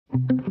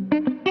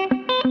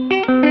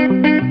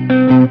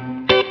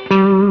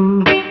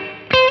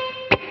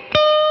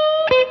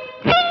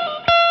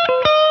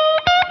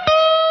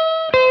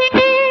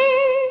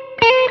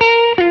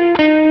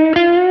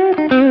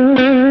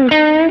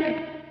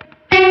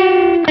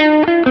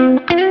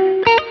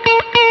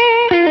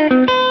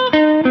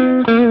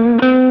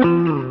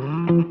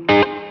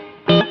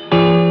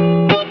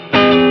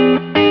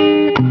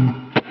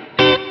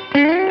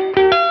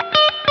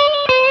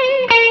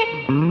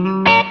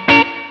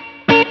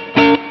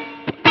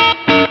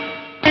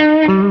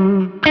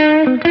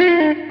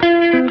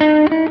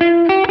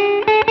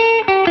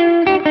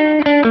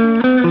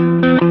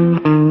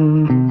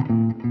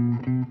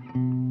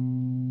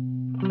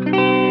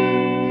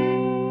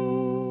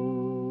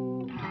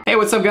Hey,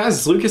 what's up guys?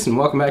 It's Lucas and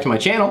welcome back to my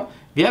channel.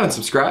 If you haven't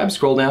subscribed,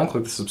 scroll down,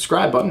 click the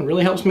subscribe button. It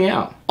really helps me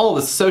out. All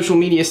the social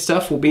media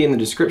stuff will be in the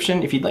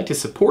description. If you'd like to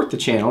support the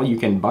channel, you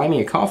can buy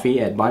me a coffee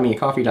at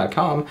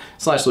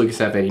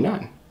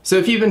buymeacoffee.com/LucasF89. So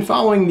if you've been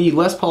following the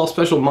Les Paul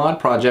Special mod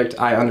project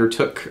I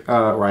undertook,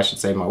 or I should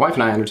say my wife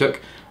and I undertook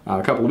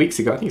a couple of weeks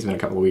ago, I think it's been a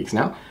couple of weeks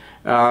now,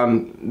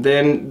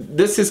 then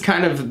this is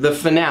kind of the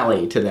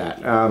finale to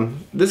that.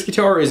 This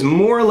guitar is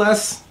more or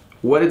less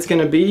what it's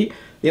going to be.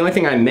 The only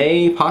thing I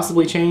may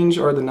possibly change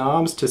are the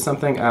knobs to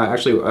something.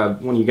 Actually,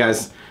 one of you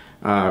guys,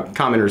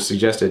 commenters,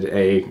 suggested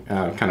a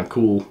kind of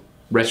cool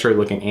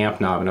retro-looking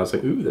amp knob, and I was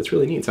like, ooh, that's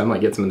really neat. So I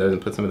might get some of those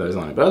and put some of those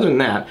on it. But other than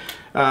that,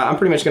 I'm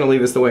pretty much going to leave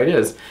this the way it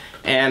is.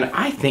 And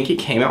I think it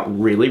came out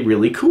really,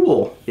 really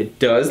cool. It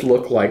does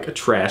look like a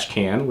trash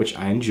can, which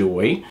I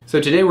enjoy.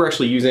 So today we're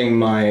actually using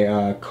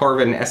my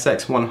Carvin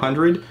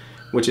SX100,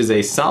 which is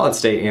a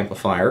solid-state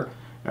amplifier.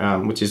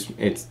 Which is,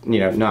 it's, you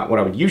know, not what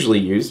I would usually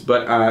use,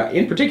 but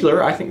in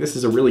particular, I think this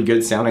is a really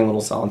good sounding little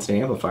solid-state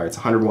amplifier. It's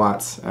 100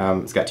 watts,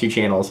 it's got 2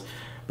 channels,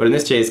 but in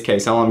this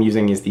case, all I'm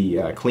using is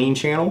the clean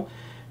channel,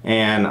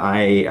 and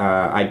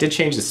I did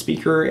change the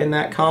speaker in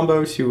that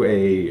combo to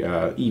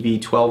a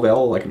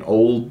EV12L, like an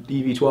old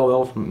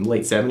EV12L from the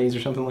late 70s or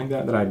something like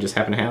that I just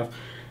happen to have.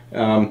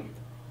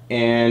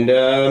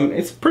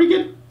 It's a pretty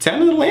good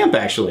sounding little amp,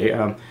 actually.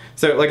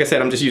 So like I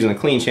said, I'm just using the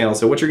clean channel,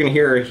 so what you're going to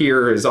hear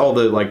here is all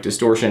the like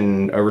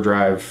distortion,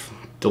 overdrive,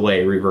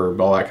 delay, reverb,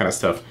 all that kind of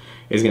stuff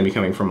is going to be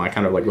coming from my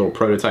kind of like little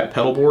prototype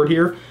pedal board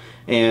here.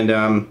 And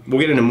we'll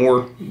get into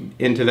more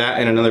into that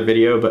in another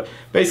video, but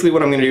basically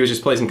what I'm going to do is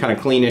just play some kind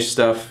of cleanish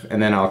stuff,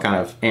 and then I'll kind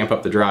of amp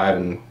up the drive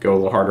and go a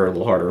little harder, a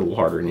little harder, a little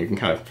harder, and you can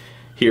kind of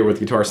hear what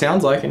the guitar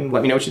sounds like and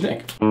let me know what you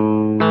think.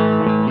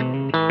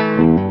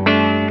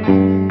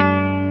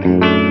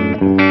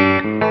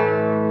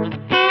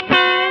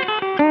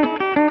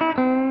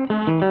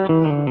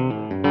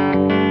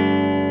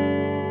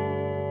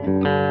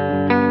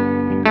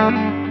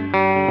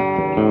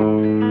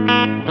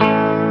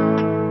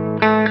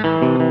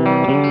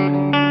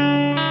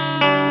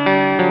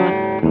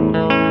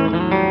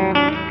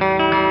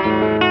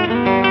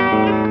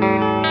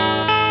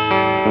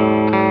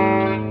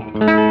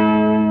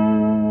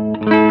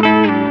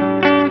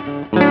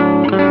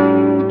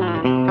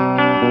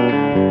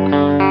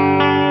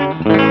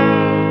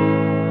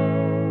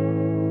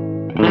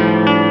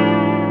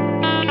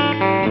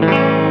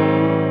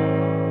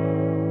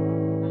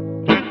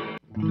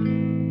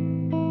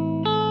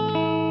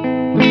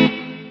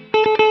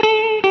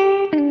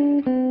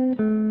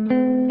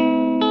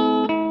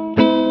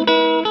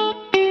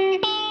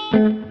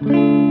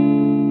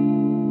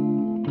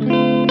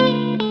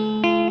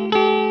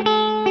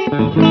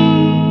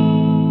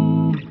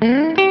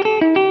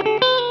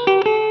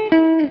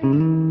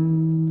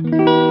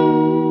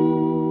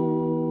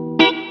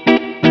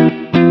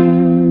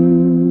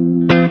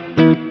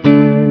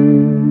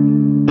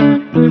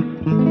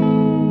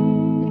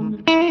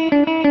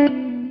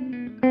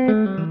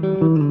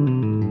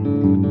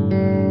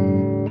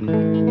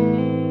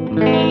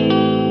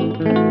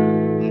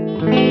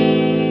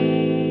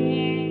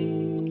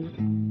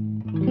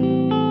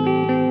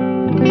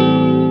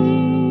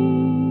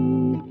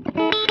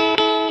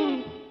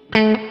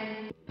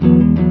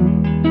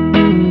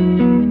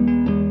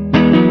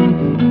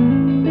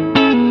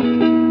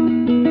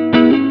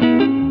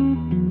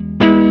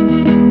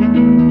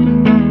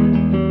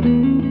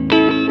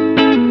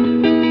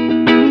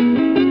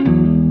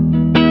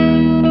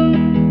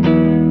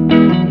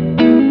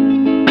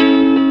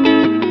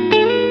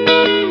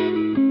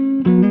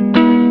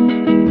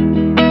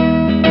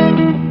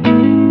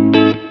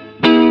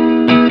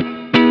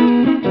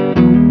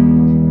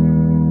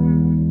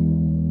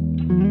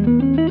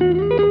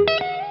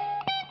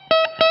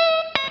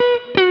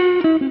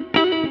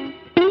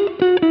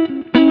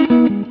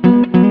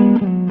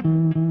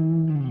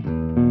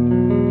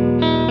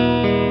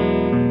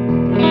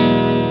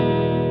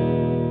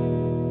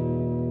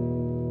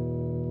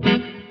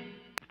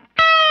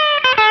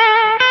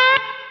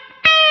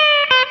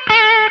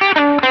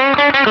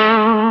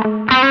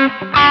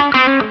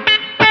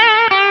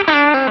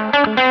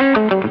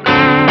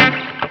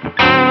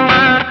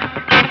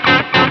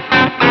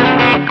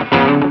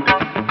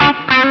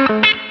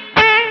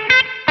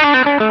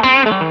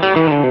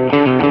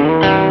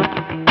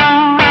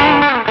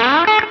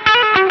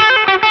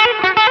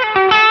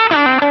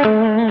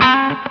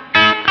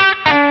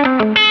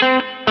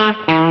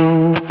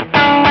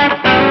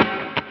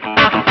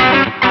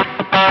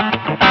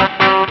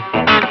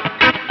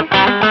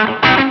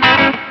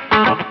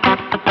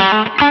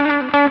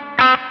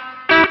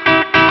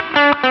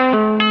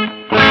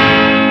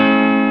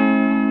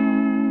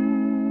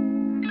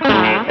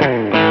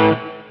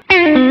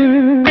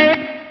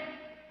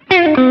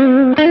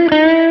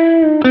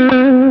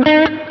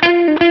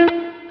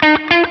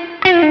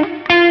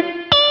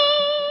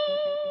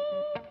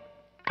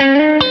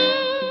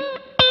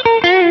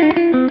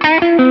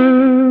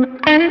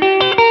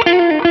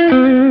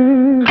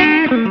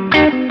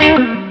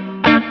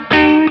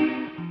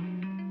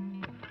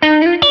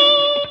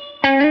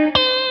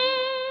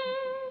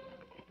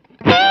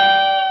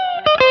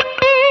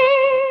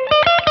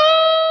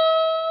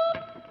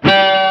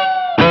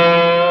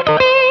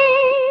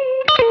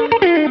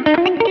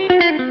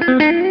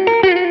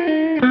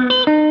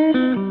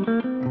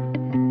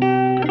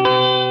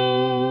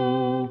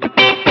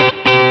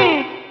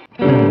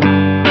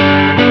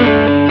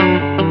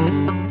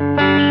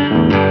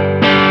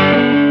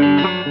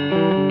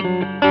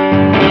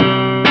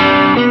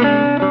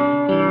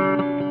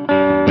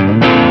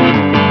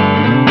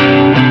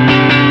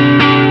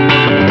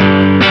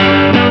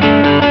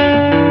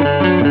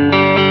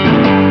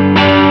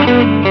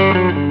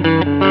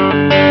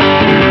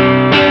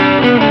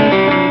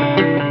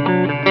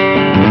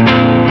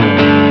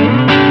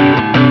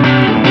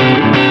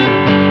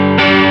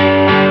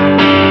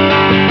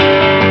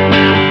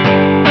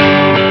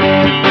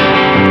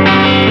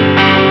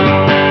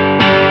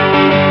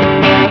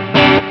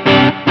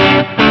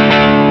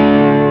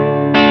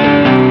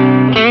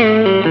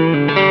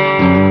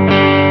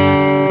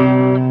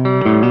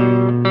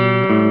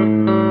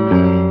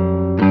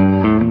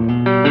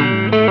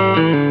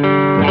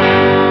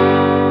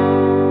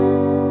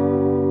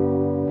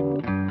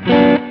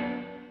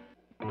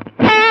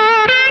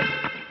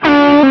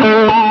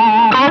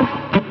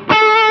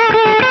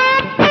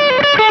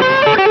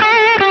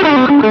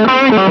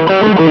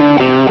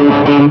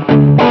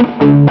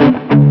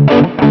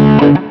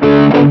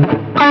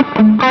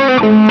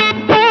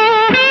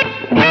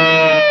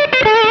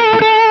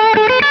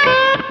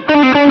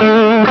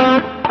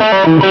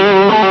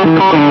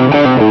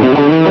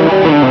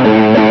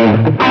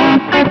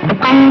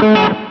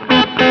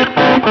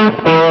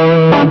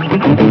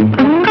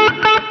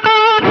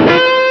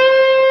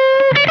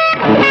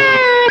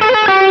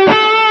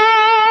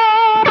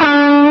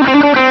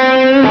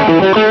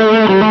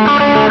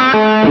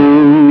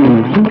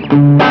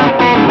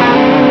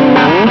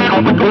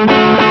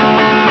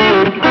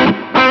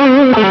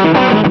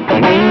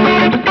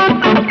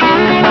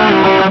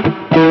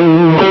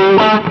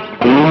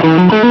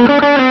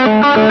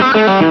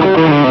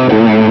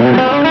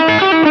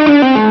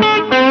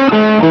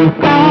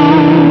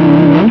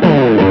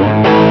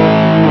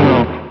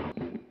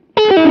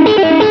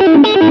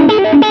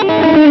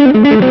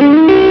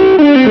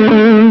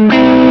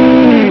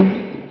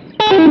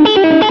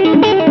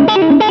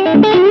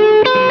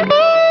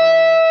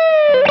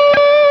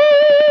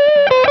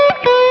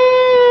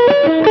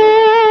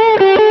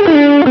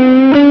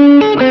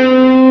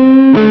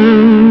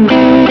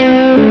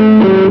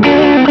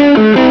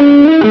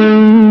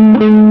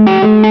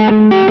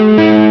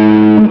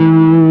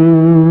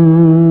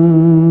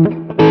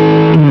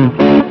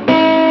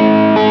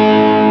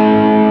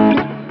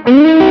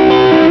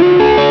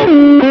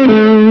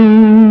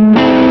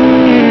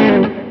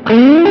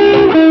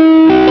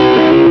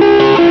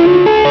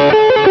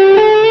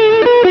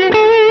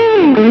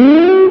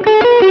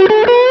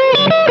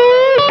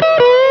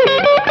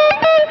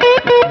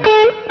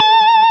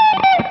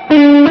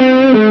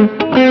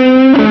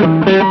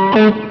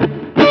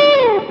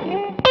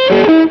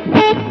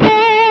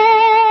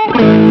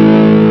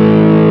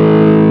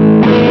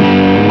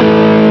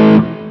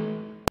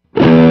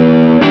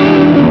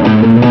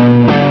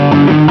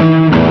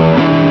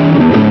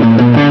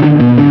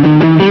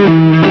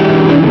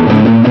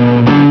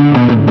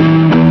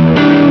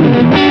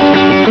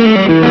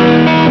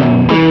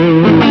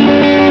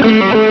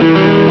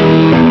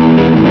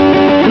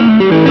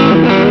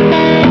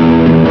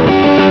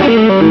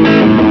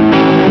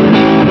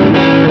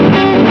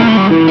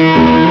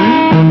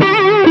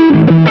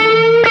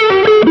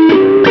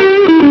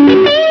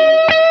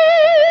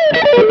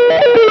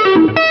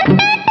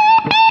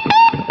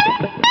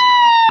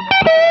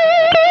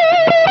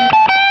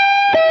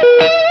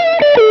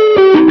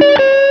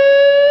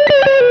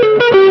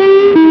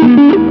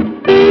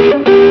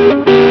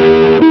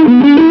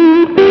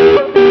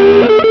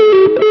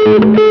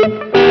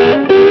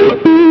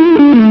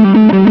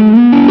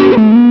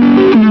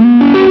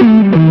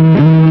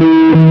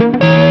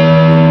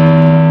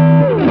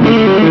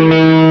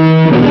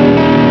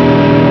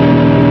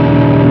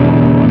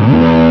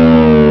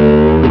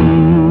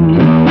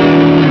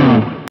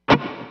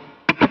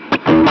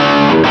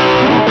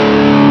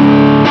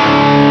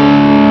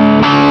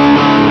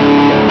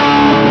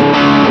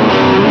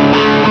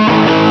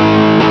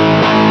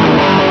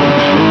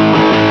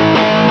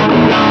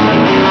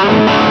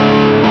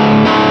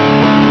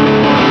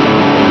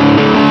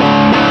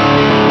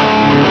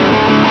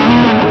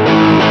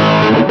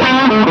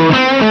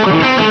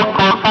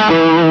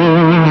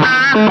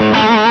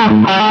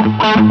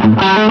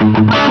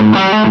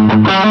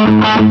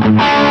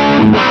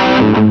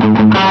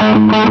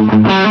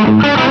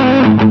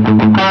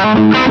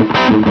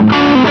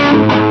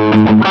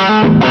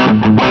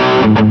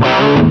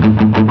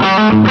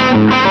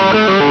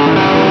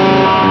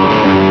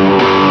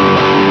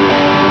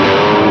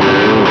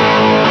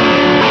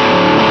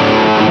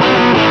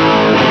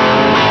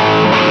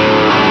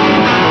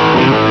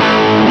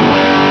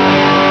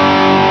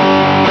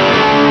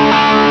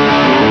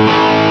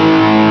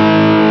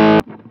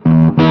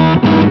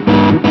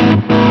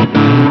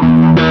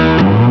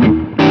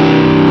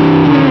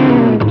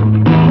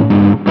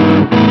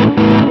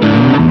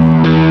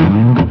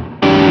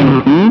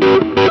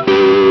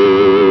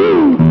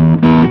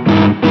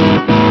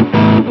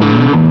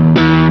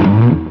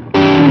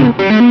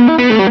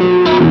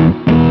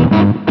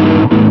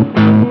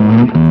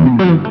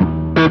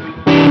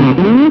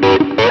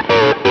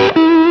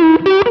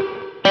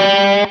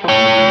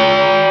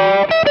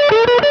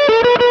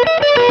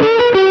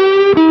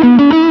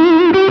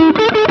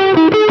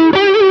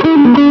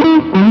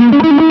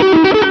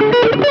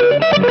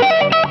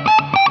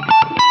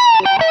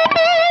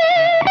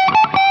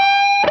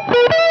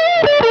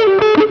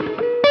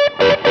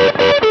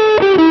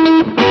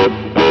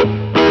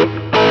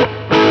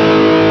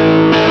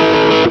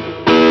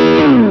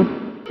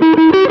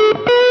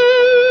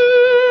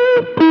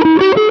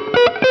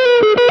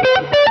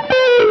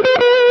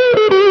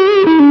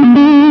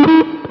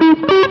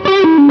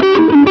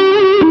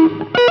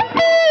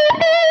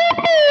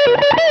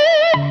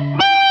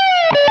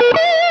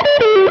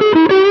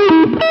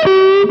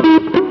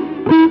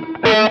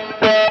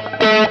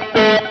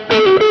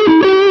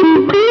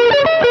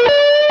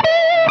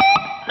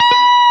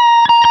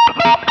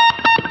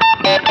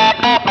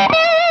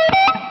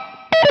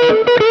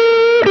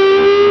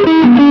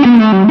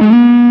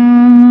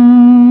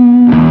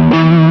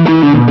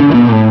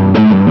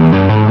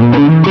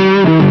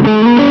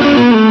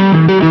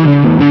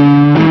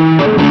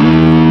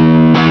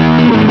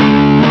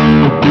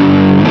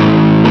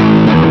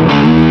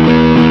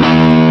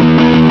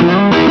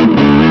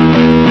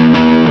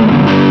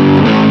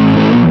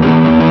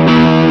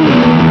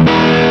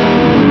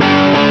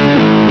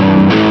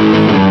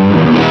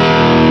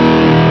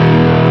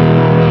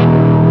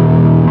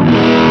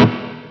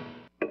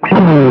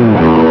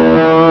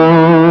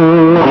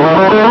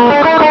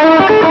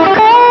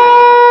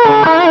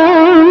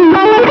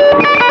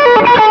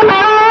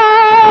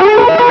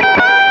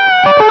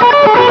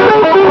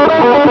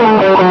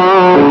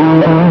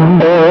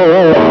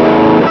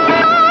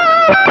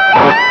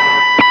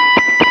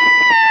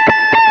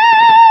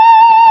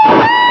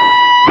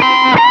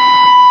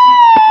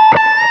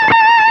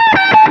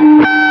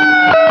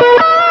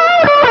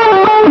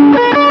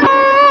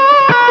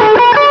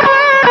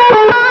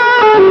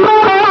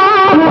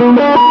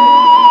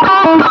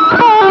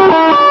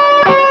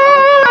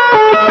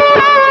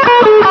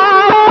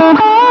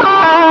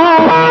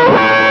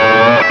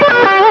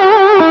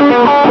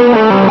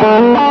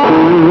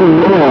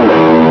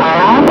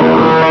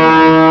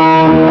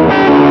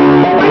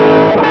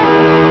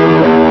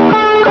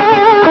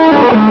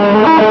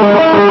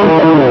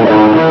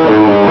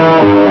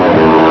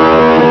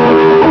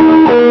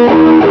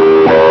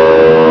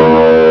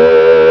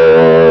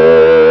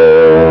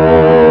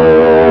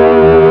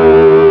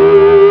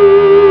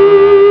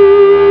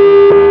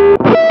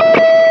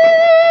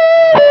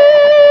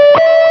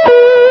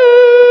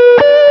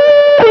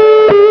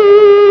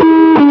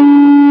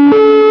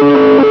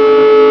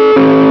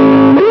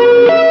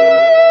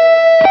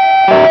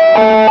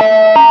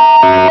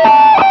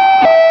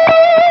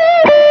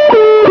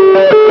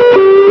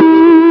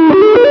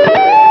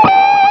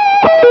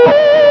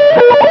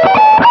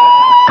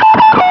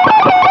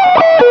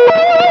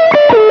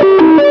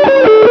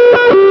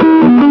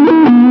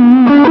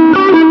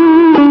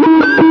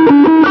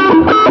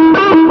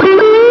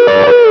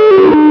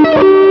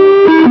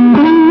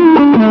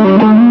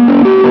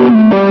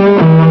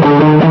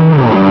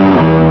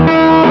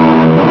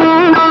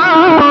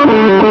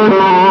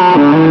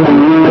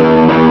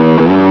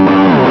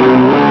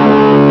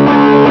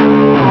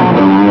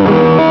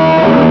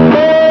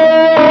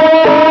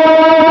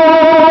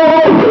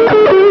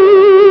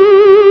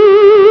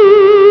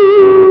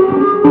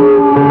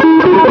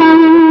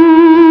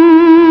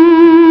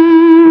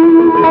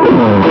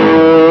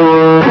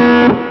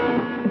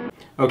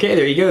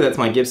 you go. That's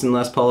my Gibson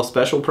Les Paul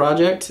Special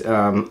project.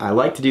 I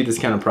like to do this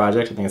kind of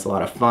project. I think it's a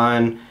lot of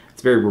fun.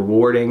 It's very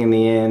rewarding in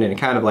the end, and it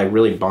kind of like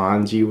really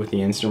bonds you with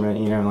the instrument,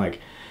 you know, like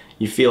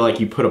you feel like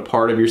you put a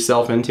part of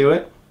yourself into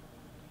it.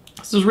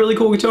 This is a really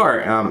cool guitar.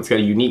 It's got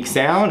a unique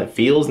sound. It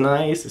feels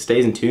nice. It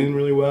stays in tune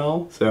really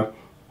well. So,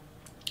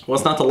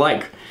 what's not to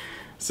like?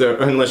 So,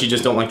 unless you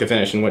just don't like the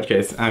finish, in which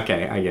case,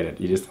 okay, I get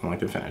it. You just don't like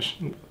the finish.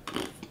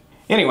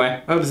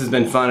 Anyway, I hope this has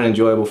been fun and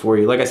enjoyable for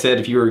you. Like I said,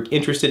 if you were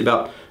interested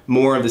about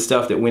more of the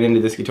stuff that went into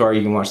this guitar,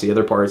 you can watch the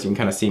other parts. You can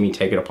kind of see me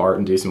take it apart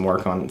and do some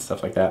work on it and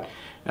stuff like that.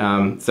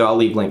 So I'll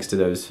leave links to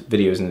those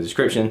videos in the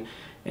description.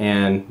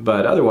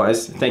 But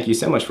otherwise, thank you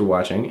so much for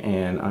watching,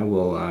 and I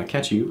will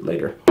catch you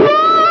later.